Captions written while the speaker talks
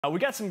We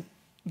got some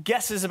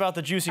guesses about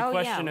the juicy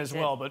question yeah, as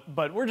well,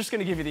 but we're just going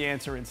to give you the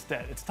answer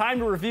instead. It's time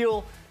to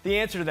reveal the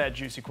answer to that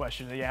juicy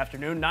question of the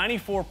afternoon.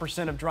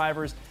 94% of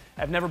drivers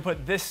have never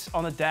put this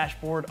on the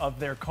dashboard of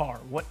their car.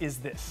 What is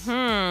this?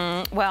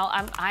 Well,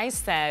 I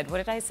said, what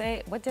did I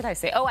say?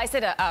 Oh, I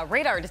said a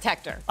radar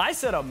detector. I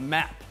said a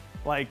map,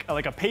 like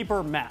a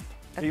paper map.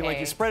 Okay.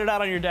 You spread it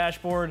out on your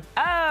dashboard.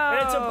 Oh,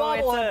 and it's a bobblehead.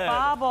 It's a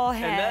bobblehead.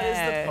 And that is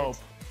the Pope.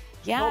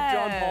 Yes. Pope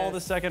John Paul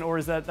II, or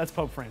is that's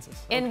Pope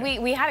Francis? And Okay.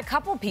 we had a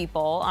couple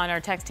people on our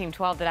text team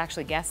 12 that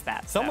actually guessed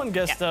that. Someone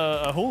guessed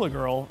a hula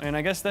girl, and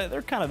I guess that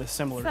they're kind of a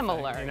similar thing,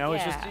 you know?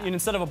 yeah. It's just,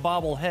 instead of a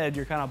bobblehead,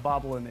 you're kind of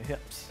bobbling the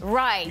hips.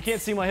 Right. You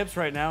can't see my hips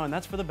right now, and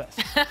that's for the best.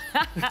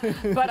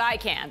 But I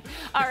can.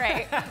 All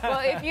right.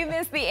 Well, if you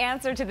missed the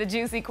answer to the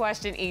juicy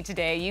question each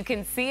day, you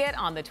can see it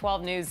on the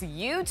 12 News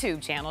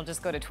YouTube channel.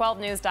 Just go to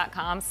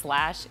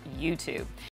 12news.com/YouTube.